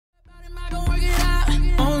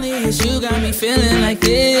'cause you got me feeling like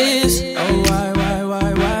this. Oh, why?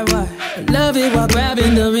 I love it while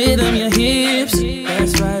grabbing the rhythm, your hips.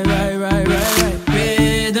 That's right.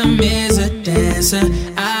 Rhythm is a dancer.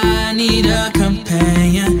 I need a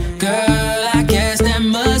companion. Girl, I guess that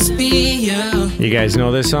must be you. You guys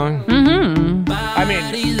know this song? Mm-hmm. I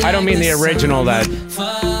mean, I don't mean the original that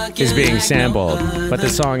is being sampled, but the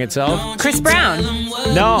song itself. Chris Brown.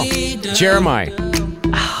 No, Jeremiah.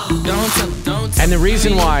 And the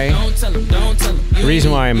reason why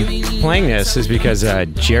I'm playing this is because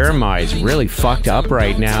Jeremiah is really fucked up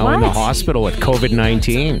right now in the hospital with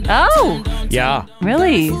COVID-19. Oh. Yeah.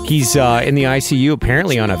 Really? He's in the ICU,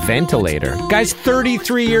 apparently on a ventilator. Guy's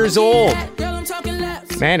 33 years old.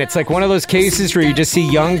 Man, it's like one of those cases where you just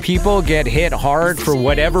see young people get hit hard for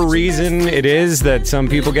whatever reason it is that some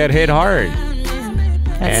people get hit hard.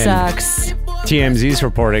 That sucks. TMZ's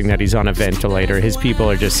reporting that he's on a ventilator. His people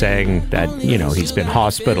are just saying that, he's been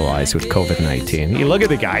hospitalized with COVID-19. You look at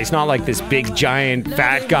the guy. He's not like this big, giant,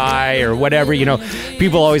 fat guy or whatever.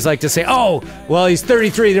 People always like to say, oh, well, he's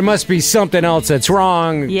 33. There must be something else that's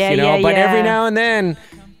wrong. But every now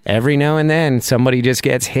and then, somebody just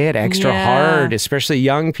gets hit extra hard, especially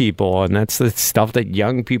young people. And that's the stuff that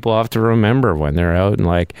young people have to remember when they're out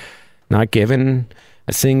and, not giving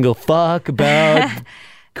a single fuck about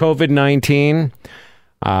COVID-19.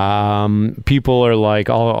 People are like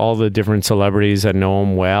all the different celebrities that know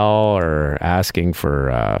him well are asking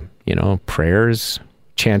for prayers.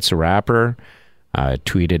 Chance the Rapper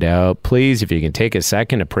tweeted out, please, if you can take a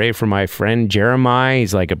second to pray for my friend Jeremiah.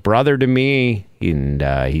 He's like a brother to me, and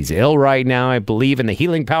he's ill right now. I believe in the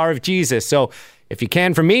healing power of Jesus. So if you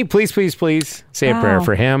can, for me, please say a prayer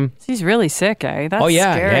for him. He's really sick, eh? That's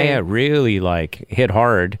scary. Yeah, really hit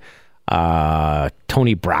hard.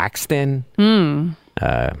 Toni Braxton.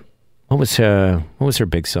 What was her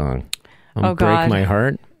big song? Break My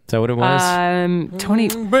Heart. Is that what it was? Toni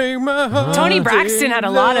Braxton had a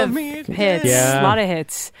lot of hits. Yeah. A lot of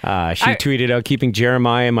hits. She tweeted out, keeping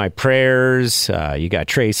Jeremiah in my prayers. You got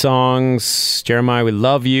Trey Songz. Jeremiah, we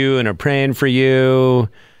love you and are praying for you.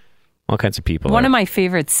 All kinds of people. One of my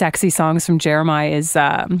favorite sexy songs from Jeremiah is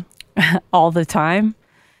All the Time.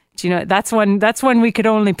 Do you know that's one we could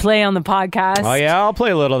only play on the podcast? Oh yeah, I'll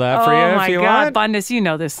play a little of that for you if you want. Oh my God, Bundes, you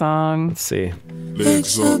know this song. Let's see.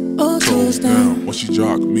 Legs up, toes down. When she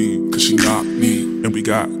jocked me, 'cause she knocked me, and we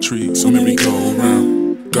got treats, so merry go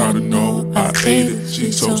around. Gotta know I ate it.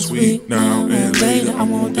 She's so sweet now and later. I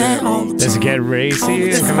want that all the time. Does it get racy?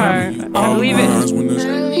 This part, I believe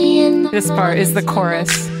it. This part is the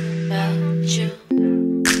chorus. Yeah,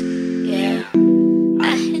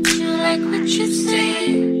 I hit you like what you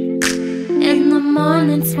said. In the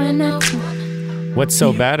mornings when I What's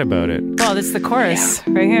so bad about it? Well, it's the chorus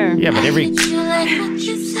right here. Yeah, but every...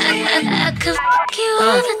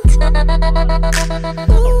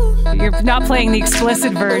 You're not playing the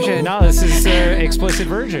explicit version. No, this is the explicit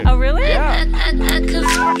version. Oh, really? Yeah.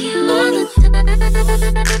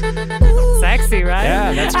 Sexy, right?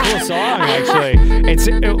 Yeah, that's a cool song, actually. It's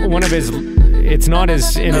one of his... It's not in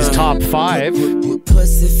his top 5.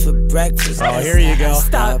 Pussy for breakfast. Oh, here you go.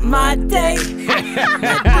 Start my day.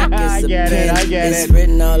 I get it. It's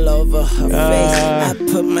written all over her face. I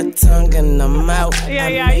put my tongue in her mouth.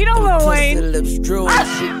 Yeah. You know Lil Wayne.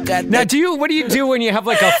 Now, what do you do when you have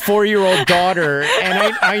like a 4-year-old daughter?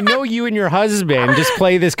 And I know you and your husband just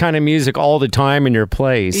play this kind of music all the time in your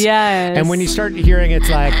place. Yes. And when you start hearing it's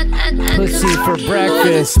like pussy for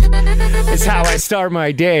breakfast is how I start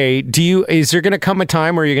my day. Is there going to come a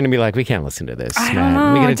time where you're going to be like, we can't listen to this? I don't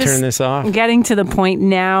know. We got to turn this off. Getting to the point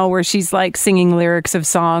now where she's like singing lyrics of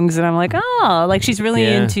songs, and I'm like, oh, like she's really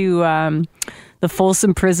into the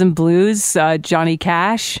Folsom Prison Blues, Johnny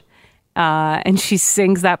Cash. And she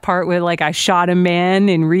sings that part with like, I shot a man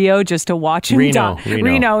in Rio just to watch him die.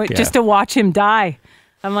 Reno, just to watch him die.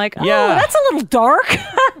 I'm like, oh, that's a little dark.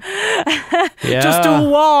 Just to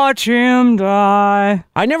watch him die.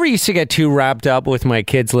 I never used to get too wrapped up with my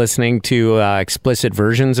kids listening to explicit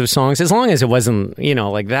versions of songs. As long as it wasn't,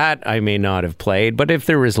 like that, I may not have played. But if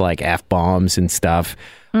there was like F-bombs and stuff,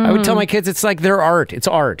 I would tell my kids it's like their art. It's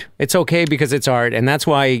art. It's okay because it's art. And that's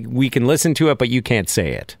why we can listen to it, but you can't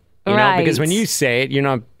say it. You know? Because when you say it, you're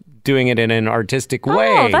not doing it in an artistic way.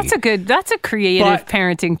 Oh, that's a creative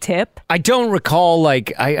parenting tip. I don't recall,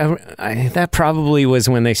 like, I that probably was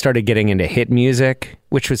when they started getting into hit music,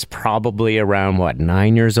 which was probably around,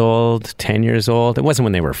 9 years old, 10 years old? It wasn't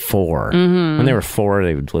when they were 4. Mm-hmm. When they were 4,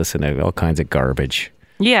 they would listen to all kinds of garbage.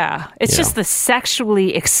 Yeah, it's just the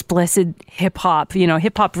sexually explicit hip-hop.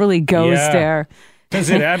 Hip-hop really goes there.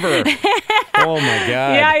 Does it ever? Oh, my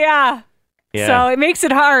God. Yeah. Yeah. So it makes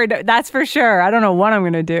it hard. That's for sure. I don't know what I'm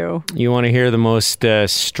going to do. You want to hear the most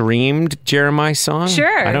streamed Jeremiah song?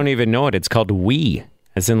 Sure. I don't even know it. It's called Oui,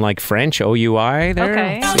 as in like French, OUI there.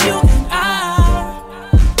 Okay.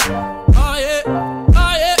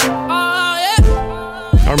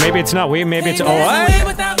 Or maybe it's not Oui, maybe it's OI.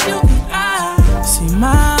 See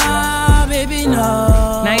my baby,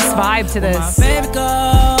 no. Nice vibe to this. Baby girl,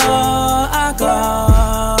 I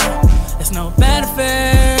go. It's no better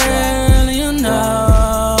feeling, you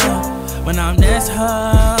know. When I'm next to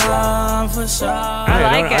her, for sure.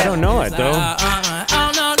 I like it. I don't know it though.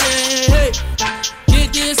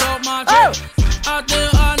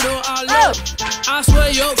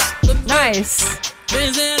 Nice.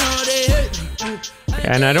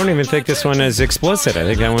 And I don't even think this one is explicit. I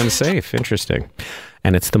think that one's safe. Interesting.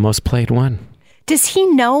 And it's the most played one. Does he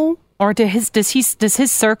know, or does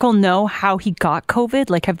his circle know how he got COVID?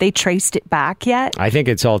 Like, have they traced it back yet? I think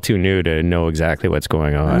it's all too new to know exactly what's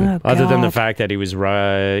going on. Oh, other than the God. fact that he was,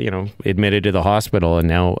 admitted to the hospital and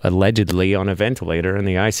now allegedly on a ventilator in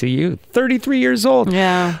the ICU. 33 years old.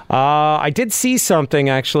 Yeah. I did see something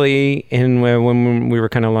actually when we were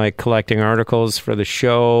kind of like collecting articles for the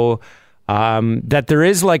show. That there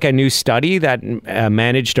is like a new study that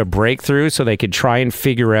managed a breakthrough so they could try and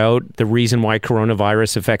figure out the reason why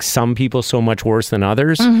coronavirus affects some people so much worse than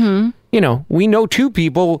others. Mm-hmm. You know, we know 2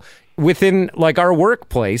 people within like our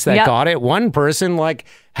workplace that got it. One person like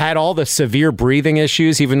had all the severe breathing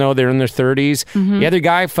issues, even though they're in their 30s. Mm-hmm. The other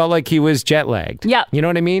guy felt like he was jet lagged. Yeah. You know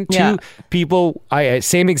what I mean? Yeah. 2 people,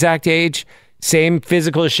 same exact age, same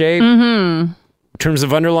physical shape. Mm-hmm. In terms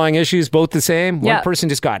of underlying issues, both the same. One person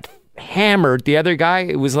just got hammered. The other guy,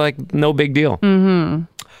 it was like no big deal. Mm-hmm.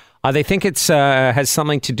 They think it's has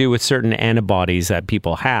something to do with certain antibodies that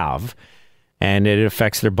people have, and it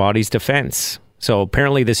affects their body's defense. So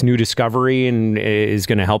apparently this new discovery is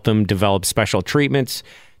going to help them develop special treatments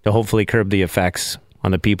to hopefully curb the effects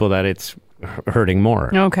on the people that it's hurting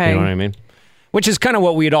more. Okay. You know what I mean? Which is kind of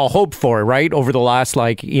what we'd all hoped for, right? Over the last,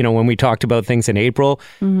 when we talked about things in April,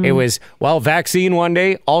 it was, vaccine one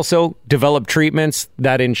day, also develop treatments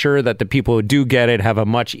that ensure that the people who do get it have a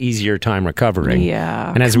much easier time recovering.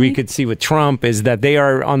 Yeah. And as we could see with Trump, is that they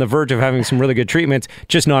are on the verge of having some really good treatments,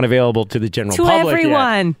 just not available to the general public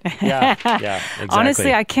everyone. yet. Yeah, exactly.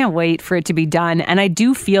 Honestly, I can't wait for it to be done. And I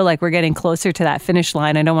do feel like we're getting closer to that finish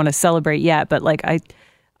line. I don't want to celebrate yet, but like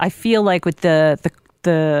I feel like with the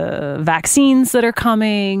vaccines that are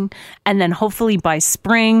coming, and then hopefully by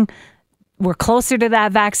spring we're closer to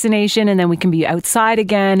that vaccination, and then we can be outside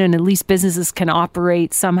again, and at least businesses can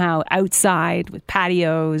operate somehow outside with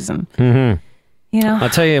patios and you know. I'll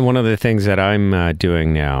tell you one of the things that I'm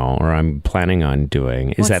doing now, or I'm planning on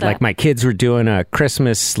doing, is that like my kids were doing a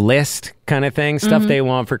Christmas list kind of thing, stuff they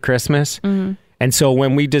want for Christmas. And so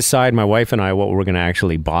when we decide, my wife and I, what we're going to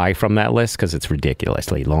actually buy from that list, because it's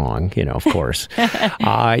ridiculously long, of course,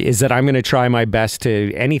 is that I'm going to try my best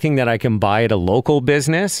to, anything that I can buy at a local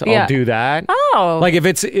business, I'll do that. Oh. Like if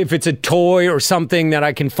it's a toy or something that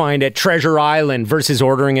I can find at Treasure Island versus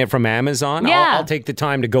ordering it from Amazon, I'll take the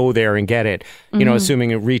time to go there and get it,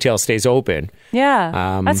 assuming retail stays open.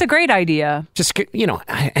 Yeah, that's a great idea. Just,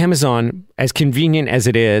 Amazon, as convenient as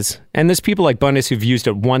it is, and there's people like Bundes who've used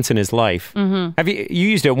it once in his life. Have you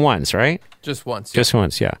used it once, right? Just once. Just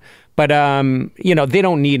once, yeah. But, they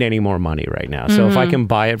don't need any more money right now. So if I can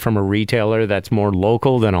buy it from a retailer that's more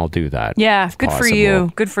local, then I'll do that. Yeah, good for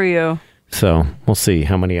you. Good for you. So we'll see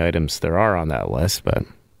how many items there are on that list, but...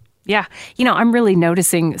 Yeah. I'm really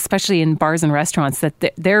noticing, especially in bars and restaurants,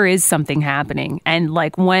 that there is something happening. And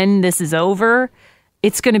like when this is over,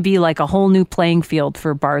 it's going to be like a whole new playing field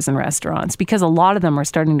for bars and restaurants, because a lot of them are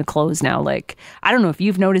starting to close now. Like, I don't know if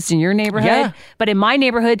you've noticed in your neighborhood, but in my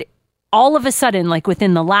neighborhood, all of a sudden, like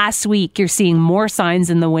within the last week, you're seeing more signs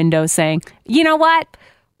in the window saying, you know what?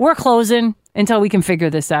 We're closing until we can figure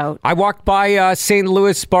this out. I walked by St.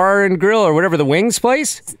 Louis Bar and Grill or whatever, the Wings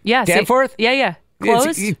place. Yeah. Danforth? Yeah.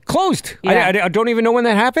 Closed? It's closed. Yeah. I don't even know when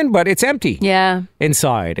that happened, but it's empty. Yeah.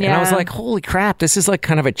 Inside. And I was like, holy crap, this is like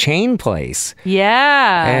kind of a chain place.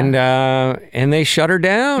 Yeah. And they shut her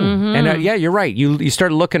down. And you're right. You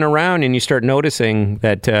start looking around and you start noticing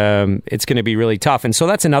that it's going to be really tough. And so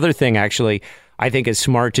that's another thing, actually, I think is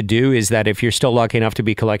smart to do, is that if you're still lucky enough to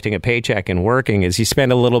be collecting a paycheck and working, is you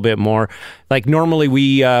spend a little bit more. Like normally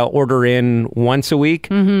we order in once a week.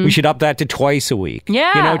 We should up that to twice a week.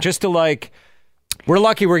 Yeah. Just to like... We're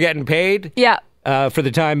lucky we're getting paid for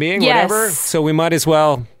the time being, whatever. So we might as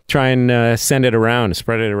well try and send it around,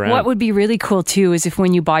 spread it around. What would be really cool, too, is if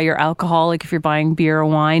when you buy your alcohol, like if you're buying beer or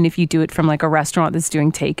wine, if you do it from like a restaurant that's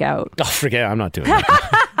doing takeout. Oh, forget it. I'm not doing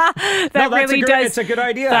that. It's a good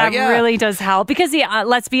idea. That really does help because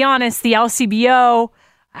let's be honest, the LCBO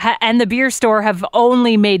and the beer store have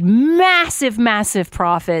only made massive, massive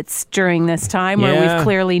profits during this time where we've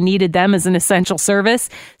clearly needed them as an essential service.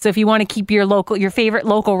 So if you want to keep your favorite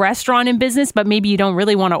local restaurant in business, but maybe you don't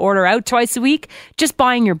really want to order out twice a week, just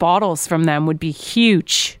buying your bottles from them would be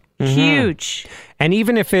huge. Huge. And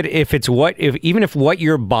even if what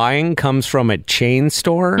you're buying comes from a chain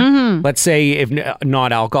store, let's say if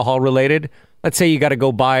not alcohol related, let's say you got to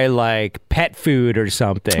go buy like pet food or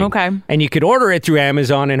something. Okay. And you could order it through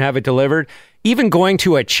Amazon and have it delivered. Even going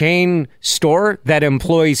to a chain store that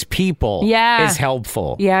employs people is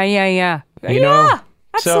helpful. Yeah. You know?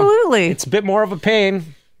 Absolutely. So it's a bit more of a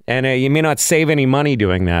pain. And you may not save any money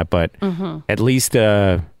doing that, but at least...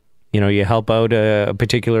 you help out a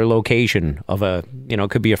particular location of it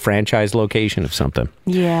could be a franchise location of something.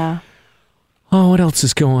 Yeah. Oh, what else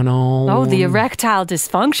is going on? Oh, the erectile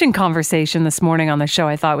dysfunction conversation this morning on the show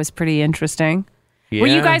I thought was pretty interesting. Yeah. Were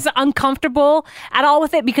you guys uncomfortable at all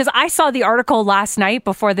with it? Because I saw the article last night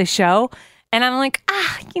before the show, and I'm like,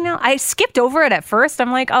 I skipped over it at first.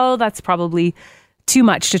 I'm like, oh, that's probably too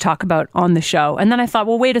much to talk about on the show. And then I thought,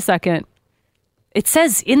 well, wait a second. It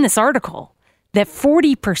says in this article that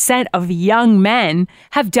 40% of young men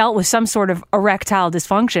have dealt with some sort of erectile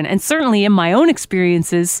dysfunction. And certainly in my own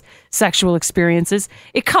experiences, sexual experiences,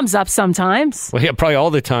 it comes up sometimes. Well, yeah, probably all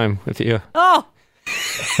the time with you. Oh,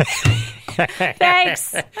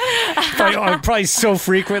 thanks. Probably so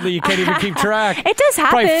frequently you can't even keep track. It does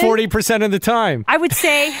happen. Probably 40% of the time. I would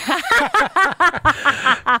say.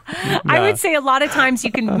 I would say a lot of times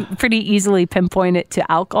you can pretty easily pinpoint it to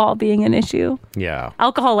alcohol being an issue. Yeah.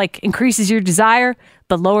 Alcohol increases your desire,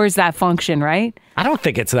 but lowers that function, right? I don't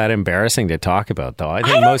think it's that embarrassing to talk about, though. I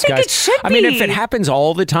think most guys. It should be. I mean, if it happens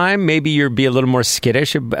all the time, maybe you'd be a little more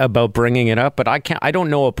skittish about bringing it up. But I don't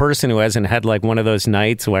know a person who hasn't had like one of those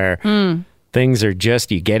nights where things are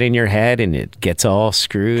just you get in your head and it gets all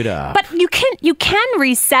screwed up. But you can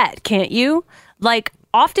reset, can't you? Like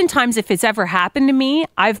oftentimes, if it's ever happened to me,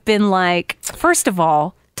 I've been like, first of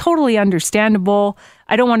all, totally understandable.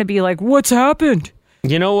 I don't want to be like, what's happened?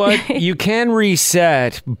 You know what? You can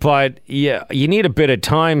reset, but you need a bit of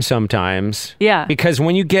time sometimes. Yeah. Because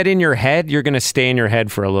when you get in your head, you're going to stay in your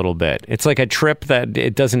head for a little bit. It's like a trip that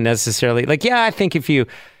it doesn't necessarily... I think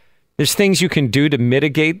there's things you can do to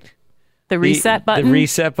mitigate... The reset button? The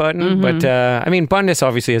reset button. Mm-hmm. But, Bundes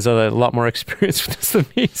obviously has a lot more experience with this than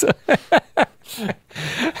me. So.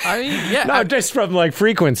 No, just from like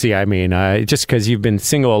frequency, just because you've been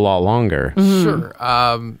single a lot longer. Mm-hmm. Sure.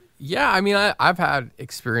 I've had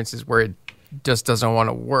experiences where it just doesn't want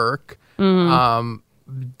to work. Mm-hmm.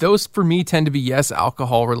 Those for me tend to be,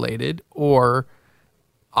 alcohol related, or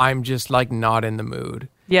I'm just like not in the mood.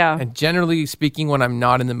 Yeah. And generally speaking, when I'm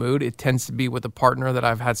not in the mood, it tends to be with a partner that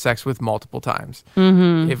I've had sex with multiple times.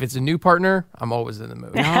 Mm-hmm. If it's a new partner, I'm always in the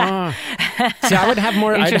mood. See, I'd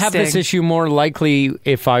have this issue more likely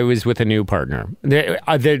if I was with a new partner.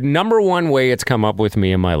 The number one way it's come up with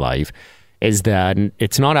me in my life is that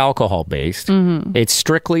it's not alcohol based. Mm-hmm. It's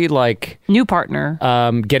strictly like new partner,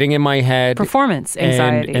 getting in my head, performance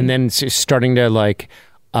anxiety, and then starting to like.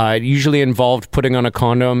 Usually involved putting on a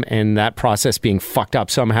condom and that process being fucked up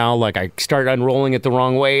somehow. Like I start unrolling it the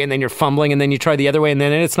wrong way and then you're fumbling and then you try the other way and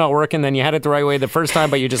then it's not working. Then you had it the right way the first time,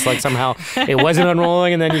 but you just like somehow it wasn't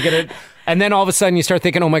unrolling and then you get it. And then all of a sudden you start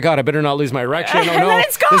thinking, oh my God, I better not lose my erection. Oh no,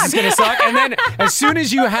 it's gone. This is going to suck. And then as soon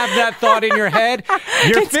as you have that thought in your head,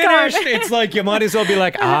 you're finished. Gone. It's like you might as well be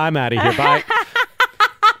like, I'm out of here. Bye.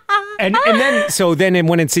 And then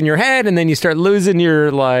when it's in your head and then you start losing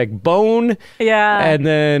your like bone. Yeah. And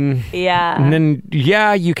then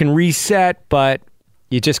you can reset, but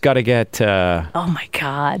you just got to get oh my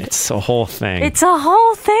God. It's a whole thing. It's a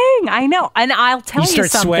whole thing. I know. And I'll tell you something. You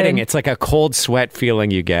start sweating. It's like a cold sweat feeling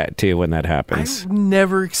you get too when that happens. I've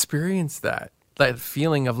never experienced that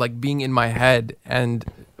feeling of like being in my head and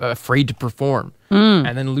afraid to perform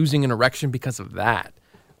and then losing an erection because of that.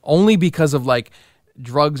 Only because of like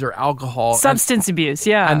drugs or alcohol, substance abuse,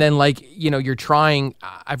 yeah. And then like you're trying.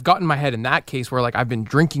 I've gotten my head in that case where like I've been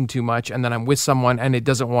drinking too much and then I'm with someone and it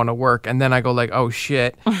doesn't want to work and then I go like, oh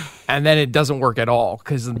shit, and then it doesn't work at all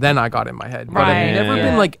because then I got in my head. But I've never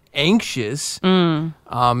been like anxious, and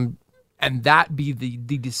that be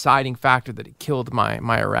the deciding factor that it killed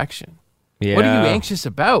my erection. Yeah. What are you anxious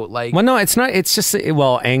about? Like, well, no, it's not. It's just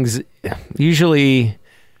usually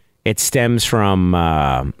it stems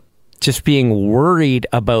from just being worried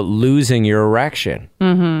about losing your erection.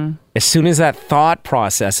 Mm-hmm. As soon as that thought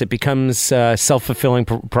process, it becomes self-fulfilling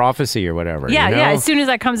prophecy or whatever. Yeah, you know? As soon as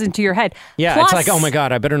that comes into your head. Yeah, Plus, it's like, oh my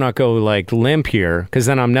God, I better not go like limp here because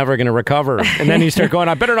then I'm never going to recover. And then you start going,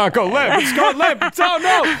 I better not go limp. It's going limp. It's, oh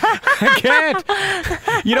no, I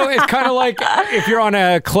can't. You know, it's kind of like if you're on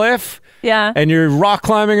a cliff. Yeah. And you're rock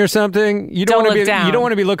climbing or something, you don't want to be down. you don't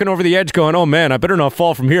want to be looking over the edge going, "Oh man, I better not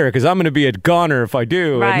fall from here because I'm going to be a goner if I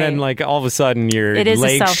do." Right. And then like all of a sudden your It is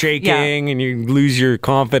legs shaking and you lose your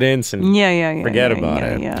confidence and forget about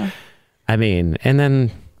it. Yeah. I mean, and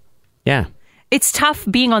then It's tough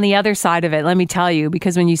being on the other side of it, let me tell you,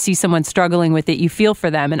 because when you see someone struggling with it, you feel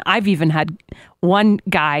for them. And I've even had one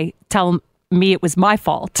guy tell me it was my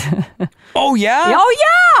fault. Oh yeah?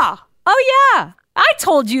 Oh yeah. I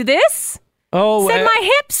told you this. Oh, Said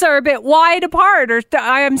my hips are a bit wide apart, or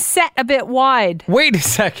I am set a bit wide. wait a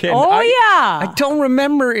second. I don't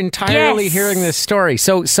remember entirely Yes. hearing this story.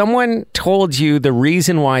 So someone told you the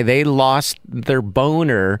reason why they lost their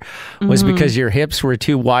boner was because your hips were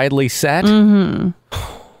too widely set? Mm-hmm.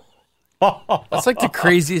 That's like the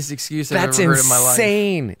craziest excuse I've That's ever heard in my life.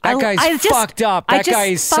 insane. That guy's I just- fucked up. I That just guy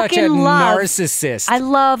is such a fucking love- narcissist. I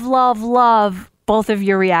love both of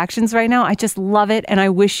your reactions right now. I just love it. And I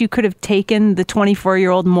wish you could have taken the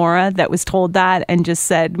 24-year-old Maura that was told that and just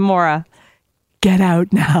said, Maura, get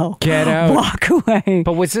out now. Get out. Walk away.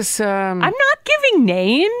 But was this... I'm not giving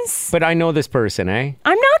names. But I know this person, eh?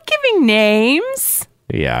 I'm not giving names.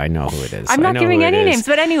 Yeah, I know who it is. I'm I not know giving who it any is. names.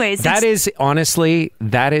 But anyways. That is, honestly,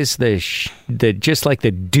 that is the just like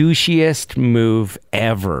the douchiest move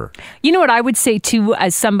ever. You know what I would say too,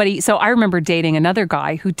 as somebody, so I remember dating another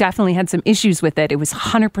guy who definitely had some issues with it. It was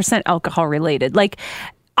 100% alcohol related. Like,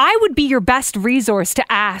 I would be your best resource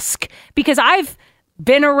to ask because I've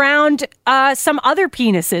been around some other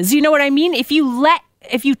penises. You know what I mean? If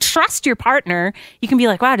you trust your partner, you can be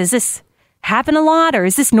like, wow, does this happen a lot, or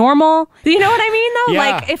is this normal? You know what I mean though? Yeah.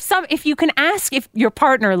 Like if you can ask if your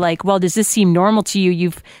partner, like, well, does this seem normal to you?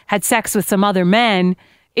 You've had sex with some other men.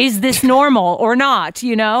 Is this normal or not?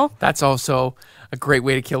 You know? That's also a great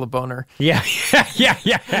way to kill a boner. Yeah.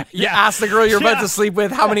 You ask the girl you're about to sleep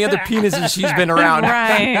with how many other penises she's been around.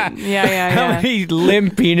 Right. Yeah. How many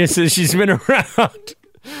limp penises she's been around?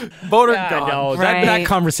 Boner No, gone. Right. that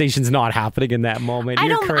conversation's not happening in that moment.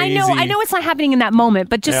 You're crazy. I know it's not happening in that moment,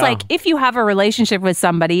 but just Yeah. like if you have a relationship with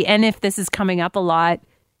somebody and if this is coming up a lot,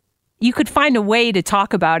 you could find a way to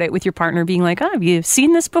talk about it with your partner being like, oh, have you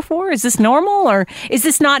seen this before? Is this normal or is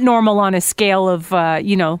this not normal on a scale of,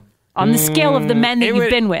 on the scale of the men that you've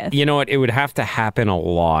been with? You know what? It would have to happen a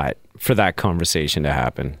lot for that conversation to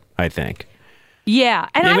happen, I think. Yeah.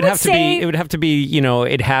 And I would say it would have to be,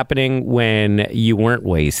 it happening when you weren't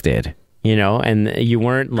wasted, and you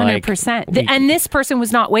weren't like 100%. And this person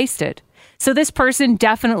was not wasted. So this person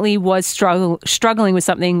definitely was struggling with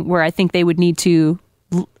something where I think they would need to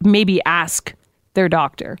maybe ask their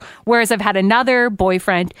doctor. Whereas I've had another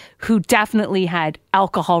boyfriend who definitely had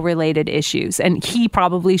alcohol related issues and he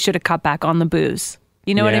probably should have cut back on the booze.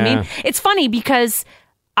 You know what I mean? It's funny because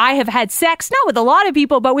I have had sex, not with a lot of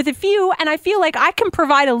people, but with a few. And I feel like I can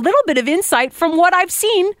provide a little bit of insight from what I've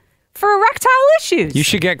seen for erectile issues. You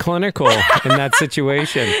should get clinical in that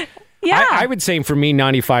situation. Yeah. I would say for me,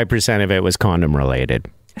 95% of it was condom related.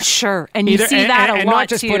 Sure. And you see that a lot and not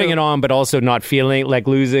just too. putting it on, but also not feeling like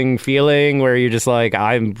losing feeling where you're just like,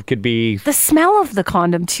 I could be. The smell of the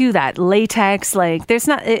condom too, that latex, like there's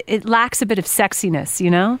not, it lacks a bit of sexiness, you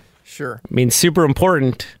know? Sure. I mean, super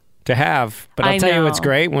important to have, but I'll I tell you know. what's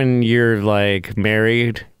great when you're like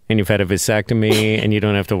married and you've had a vasectomy and you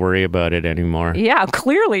don't have to worry about it anymore. Yeah,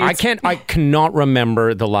 clearly. I cannot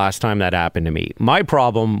remember the last time that happened to me. My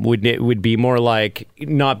problem would be more like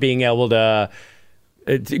not being able to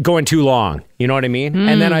going too long. You know what I mean?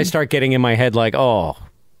 And then I start getting in my head like, oh,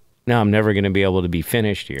 now I'm never going to be able to be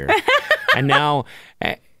finished here. And now,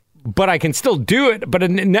 but I can still do it. But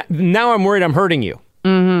now I'm worried I'm hurting you.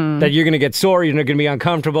 That you're going to get sore, you're not going to be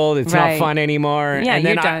uncomfortable, it's Right. not fun anymore. Yeah, and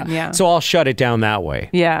then you're done, yeah. So I'll shut it down that way.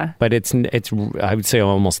 Yeah. But it's I would say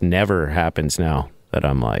almost never happens now that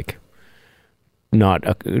I'm like not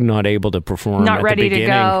able to perform. Not at ready the to beginning.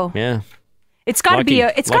 go. Yeah. It's got to be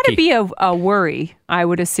Lucky. a worry, I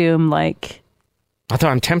would assume, like. I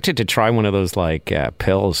thought I'm tempted to try one of those like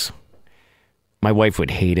pills. My wife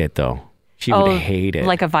would hate it though. She would hate it.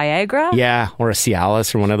 Like a Viagra? Yeah, or a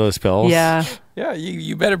Cialis or one of those pills. Yeah. Yeah,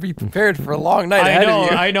 you better be prepared for a long night ahead of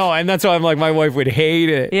you. I know, and that's why I'm like, my wife would hate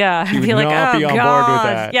it. Yeah. She would Be like, not oh, be on God. board with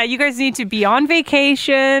that. Yeah, you guys need to be on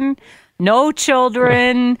vacation, no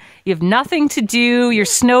children, you have nothing to do, you're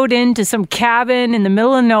snowed into some cabin in the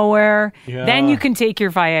middle of nowhere, then you can take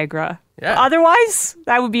your Viagra. Yeah. Otherwise,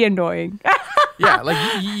 that would be annoying. Yeah, like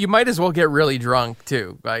you might as well get really drunk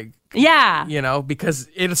too. Like, Yeah. you know, because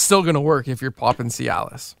it's still going to work if you're popping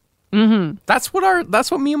Cialis. Mm-hmm. That's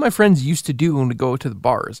what me and my friends used to do when we go to the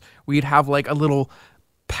bars. We'd have like a little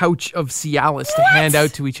pouch of Cialis to hand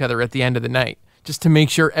out to each other at the end of the night, just to make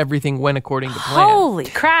sure everything went according to plan. Holy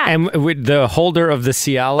crap. And would the holder of the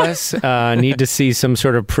Cialis need to see some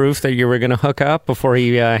sort of proof that you were going to hook up before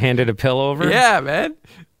he handed a pill over? Yeah, man.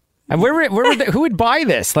 And who would buy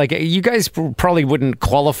this? Like, you guys probably wouldn't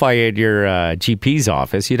qualify at your GP's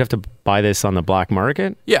office. You'd have to buy this on the black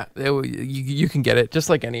market. Yeah, you can get it just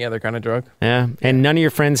like any other kind of drug. Yeah. And none of your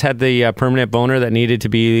friends had the permanent boner that needed to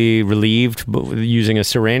be relieved using a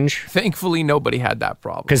syringe? Thankfully, nobody had that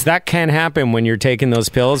problem. Because that can happen when you're taking those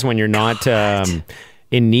pills, when you're not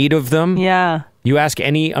in need of them. Yeah. You ask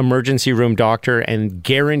any emergency room doctor, and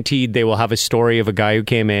guaranteed they will have a story of a guy who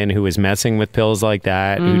came in who was messing with pills like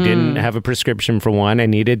that, who didn't have a prescription for one and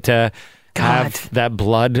needed to have that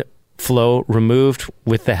blood flow removed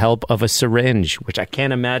with the help of a syringe, which I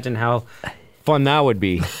can't imagine how fun that would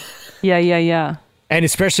be. Yeah. And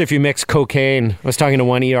especially if you mix cocaine. I was talking to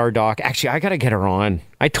one ER doc. Actually, I got to get her on.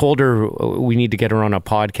 I told her we need to get her on a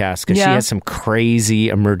podcast because she has some crazy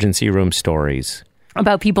emergency room stories.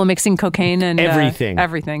 About people mixing cocaine and everything.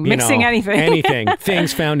 Mixing anything. Anything.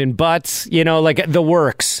 Things found in butts, like the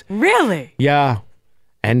works. Really? Yeah.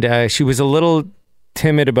 And she was a little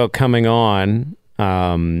timid about coming on,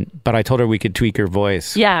 but I told her we could tweak her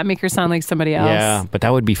voice. Yeah, make her sound like somebody else. Yeah, but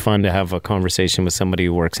that would be fun to have a conversation with somebody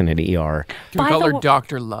who works in an ER. Can we call her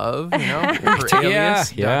Dr. Love, her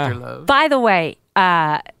alias? Yeah. Dr. Love. By the way,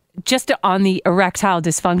 just on the erectile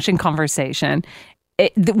dysfunction conversation,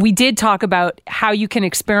 we did talk about how you can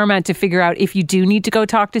experiment to figure out if you do need to go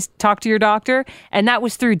talk to your doctor, and that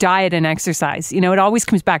was through diet and exercise. It always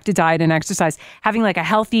comes back to diet and exercise. Having like a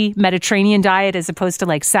healthy Mediterranean diet as opposed to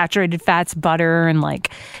like saturated fats, butter, and like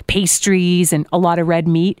pastries and a lot of red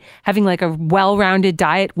meat. Having like a well-rounded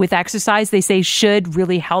diet with exercise, they say, should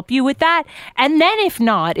really help you with that. And then if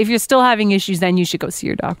not, if you're still having issues, then you should go see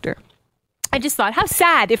your doctor. I just thought, how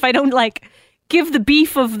sad if I don't give the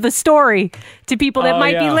beef of the story to people that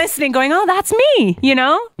might be listening going, oh, that's me,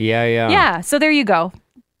 Yeah. Yeah. So there you go.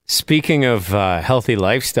 Speaking of healthy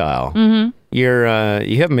lifestyle, you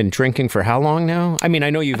haven't been drinking for how long now? I mean, I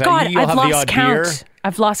know you've I've the lost odd count. beer.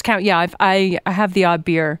 I've lost count. Yeah, I have the odd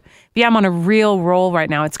beer. But yeah, I'm on a real roll right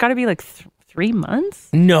now. It's got to be like 3 months?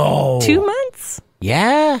 No. 2 months?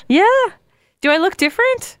 Yeah? Yeah. Do I look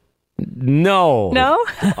different? No. No?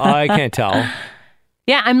 I can't tell.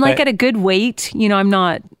 Yeah, I'm at a good weight.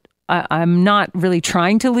 I'm not really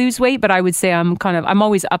trying to lose weight, but I would say I'm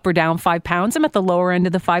always up or down 5 pounds. I'm at the lower end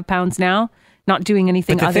of the 5 pounds now, not doing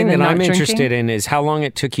anything other than not drinking. The thing that I'm interested in is how long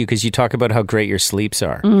it took you, because you talk about how great your sleeps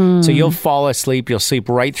are. So you'll fall asleep, you'll sleep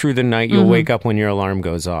right through the night, you'll wake up when your alarm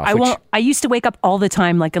goes off. I used to wake up all the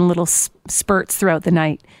time, like in little spurts throughout the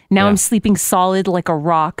night. Now I'm sleeping solid like a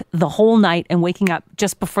rock the whole night and waking up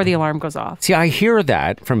just before the alarm goes off. See, I hear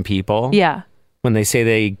that from people. Yeah. When they say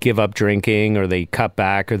they give up drinking or they cut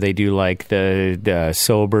back or they do like the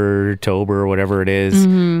sober-tober or whatever it is.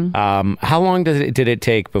 How long did it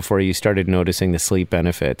take before you started noticing the sleep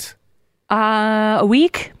benefits? A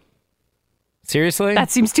week. Seriously? That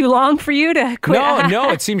seems too long for you to quit. No,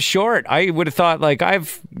 it seems short. I would have thought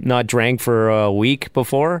I've not drank for a week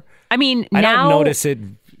before. I mean, I don't notice it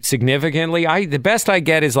significantly. The best I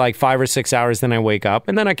get is 5 or 6 hours, then I wake up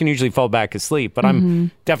and then I can usually fall back asleep, but I'm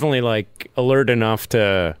definitely alert enough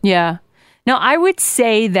to... Yeah. No, I would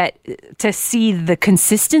say that to see the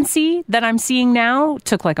consistency that I'm seeing now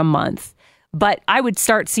took a month, but I would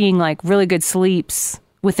start seeing really good sleeps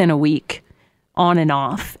within a week on and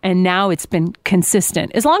off. And now it's been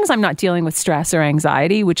consistent as long as I'm not dealing with stress or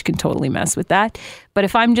anxiety, which can totally mess with that. But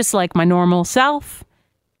if I'm just my normal self,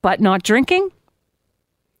 but not drinking,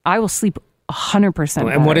 I will sleep 100% better.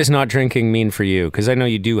 And what does not drinking mean for you? Because I know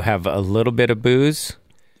you do have a little bit of booze.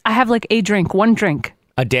 I have one drink.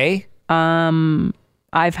 A day?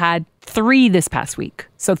 I've had 3 this past week.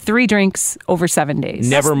 So 3 drinks over 7 days.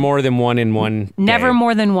 Never more than one in one day. Never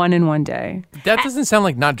more than one in one day. That doesn't sound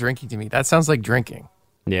like not drinking to me. That sounds like drinking.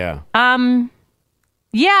 Yeah.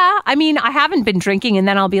 Yeah, I mean, I haven't been drinking and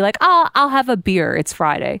then I'll be like, oh, I'll have a beer. It's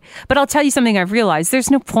Friday. But I'll tell you something I've realized. There's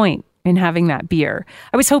no point in having that beer.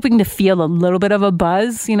 I was hoping to feel a little bit of a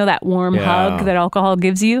buzz, that warm hug that alcohol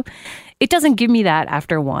gives you. It doesn't give me that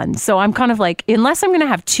after one. So I'm kind of unless I'm going to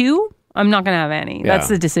have 2 I'm not going to have any. Yeah. That's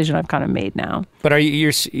the decision I've kind of made now. But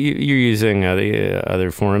you're using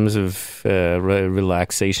other forms of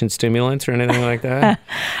relaxation stimulants or anything like that?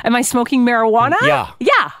 Am I smoking marijuana? Yeah.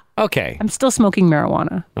 Yeah. Okay. I'm still smoking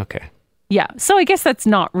marijuana. Okay. Yeah. So I guess that's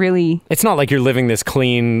not really... It's not like you're living this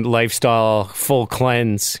clean lifestyle, full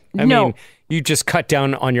cleanse. I mean, you just cut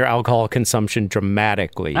down on your alcohol consumption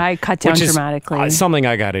dramatically. I cut down dramatically. It's something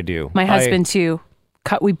I got to do. My husband too.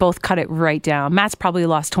 We both cut it right down. Matt's probably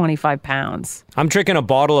lost 25 pounds. I'm drinking a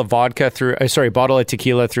bottle of bottle of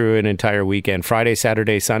tequila through an entire weekend. Friday,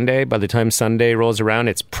 Saturday, Sunday. By the time Sunday rolls around,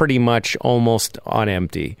 it's pretty much almost on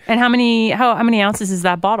empty. And how many ounces is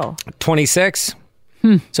that bottle? 26.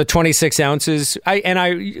 So 26 ounces.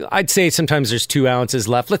 I'd say sometimes there's 2 ounces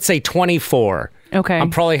left. Let's say 24. Okay. I'm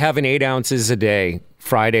probably having 8 ounces a day,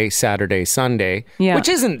 Friday, Saturday, Sunday, which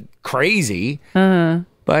isn't crazy.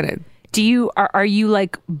 But are you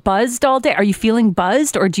like buzzed all day? Are you feeling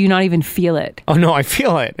buzzed, or do you not even feel it? Oh no, I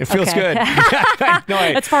feel it. It feels good.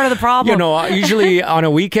 That's part of the problem. You know, usually on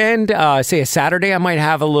a weekend, say a Saturday, I might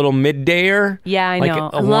have a little middayer. Yeah, I know.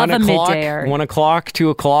 I One love a o'clock, middayer. 1 o'clock, 2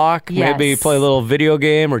 o'clock. Yes. Maybe play a little video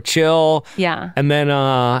game or chill. Yeah. And then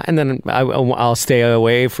I'll stay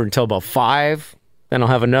away until about 5. Then I'll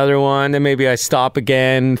have another one. Then maybe I stop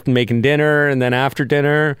again, making dinner, and then after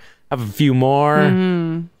dinner, have a few more.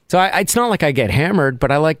 Mm-hmm. So it's not like I get hammered,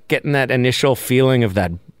 but I like getting that initial feeling of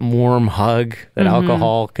that warm hug that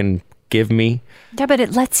alcohol can give me. Yeah, but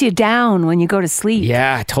it lets you down when you go to sleep.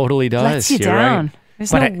 Yeah, it totally does. Lets you You're down. Right.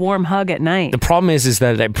 There's no warm hug at night. The problem is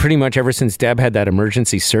that I pretty much ever since Deb had that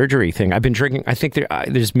emergency surgery thing, I've been drinking. I think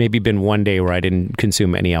there's maybe been one day where I didn't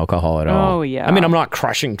consume any alcohol at all. Oh, yeah. I mean, I'm not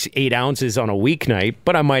crushing 8 ounces on a weeknight,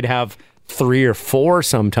 but I might have 3 or 4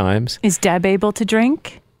 sometimes. Is Deb able to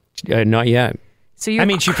drink? Not yet. So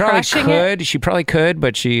you're she probably could. She probably could,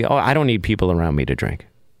 but I don't need people around me to drink.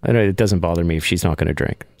 It doesn't bother me if she's not going to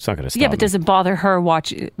drink. It's not going to stop. Yeah, but does it bother her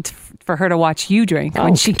for her to watch you drink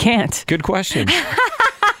when she can't? Good question.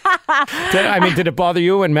 Did it bother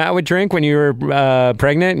you when Matt would drink when you were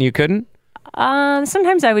pregnant and you couldn't?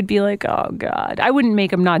 Sometimes I would be like, oh God. I wouldn't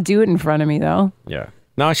make him not do it in front of me though. Yeah.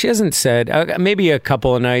 No, she hasn't said. Maybe a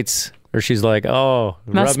couple of nights where she's like, oh,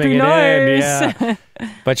 must rubbing be it nice. in. Yeah.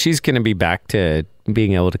 But she's going to be back to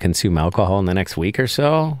being able to consume alcohol in the next week or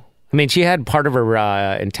so. I mean, she had part of her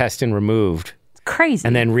intestine removed. It's crazy.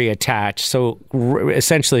 And then reattached. So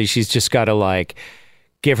essentially, she's just got to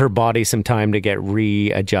give her body some time to get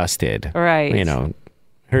readjusted. Right. You know,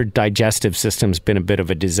 her digestive system's been a bit of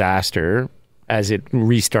a disaster as it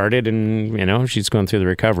restarted, and, you know, she's going through the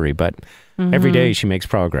recovery. But every day she makes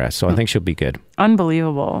progress. So I think she'll be good.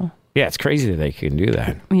 Unbelievable. Yeah, it's crazy that they can do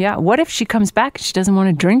that. Yeah. What if she comes back and she doesn't want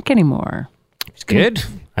to drink anymore? It's good.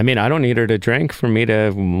 I mean, I don't need her to drink for me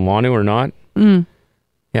to want to or not.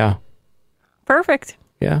 Yeah. Perfect.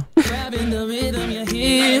 Yeah. Grabbing the rhythm, your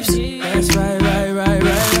hips. That's right.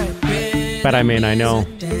 But I mean, I know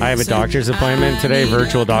I have a doctor's appointment today,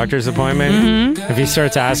 virtual doctor's appointment. If he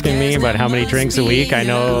starts asking me about how many drinks a week, I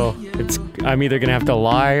know I'm either going to have to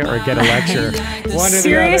lie or get a lecture. One or the other.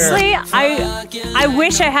 Seriously, I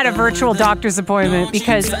wish I had a virtual doctor's appointment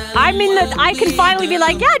because I can finally be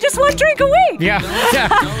like, yeah, just 1 drink a week. Yeah.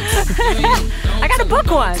 I got to book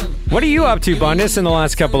one. What are you up to, Bundus, in the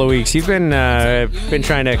last couple of weeks? You've been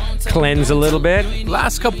trying to cleanse a little bit.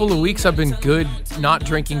 Last couple of weeks, I've been good not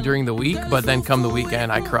drinking during the week, but then come the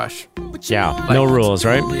weekend, I crush. Yeah, no rules,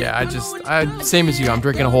 right? Yeah, I same as you. I'm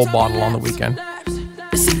drinking a whole bottle on the weekend.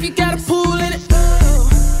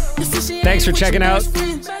 Thanks for checking out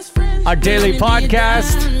our daily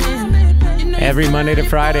podcast. Every Monday to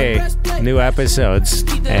Friday, new episodes.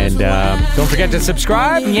 And don't forget to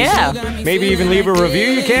subscribe. Yeah. Maybe even leave a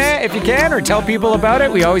review if you can, or tell people about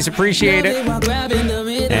it. We always appreciate it.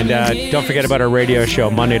 And don't forget about our radio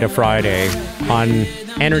show, Monday to Friday, on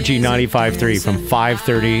Energy 95.3 from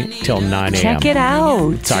 5:30 till 9 a.m. Check it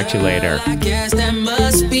out. Talk to you later. I guess that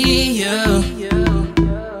must be you.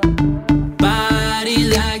 Body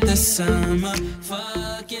like the summer,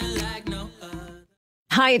 fucking like no other.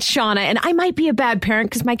 Hi, it's Shauna, and I might be a bad parent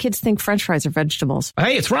because my kids think French fries are vegetables.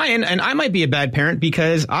 Hey, it's Ryan, and I might be a bad parent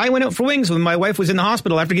because I went out for wings when my wife was in the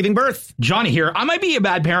hospital after giving birth. Johnny here. I might be a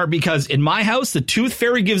bad parent because in my house, the tooth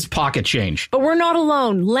fairy gives pocket change. But we're not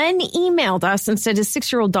alone. Len emailed us and said his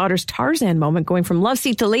 6-year-old daughter's Tarzan moment going from love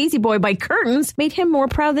seat to lazy boy by curtains made him more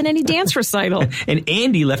proud than any dance recital. And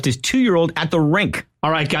Andy left his 2-year-old at the rink.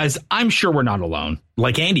 All right, guys, I'm sure we're not alone.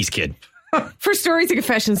 Like Andy's kid. For stories and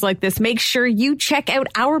confessions like this, make sure you check out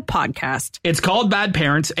our podcast. It's called Bad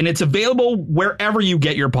Parents, and it's available wherever you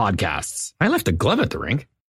get your podcasts. I left a glove at the rink.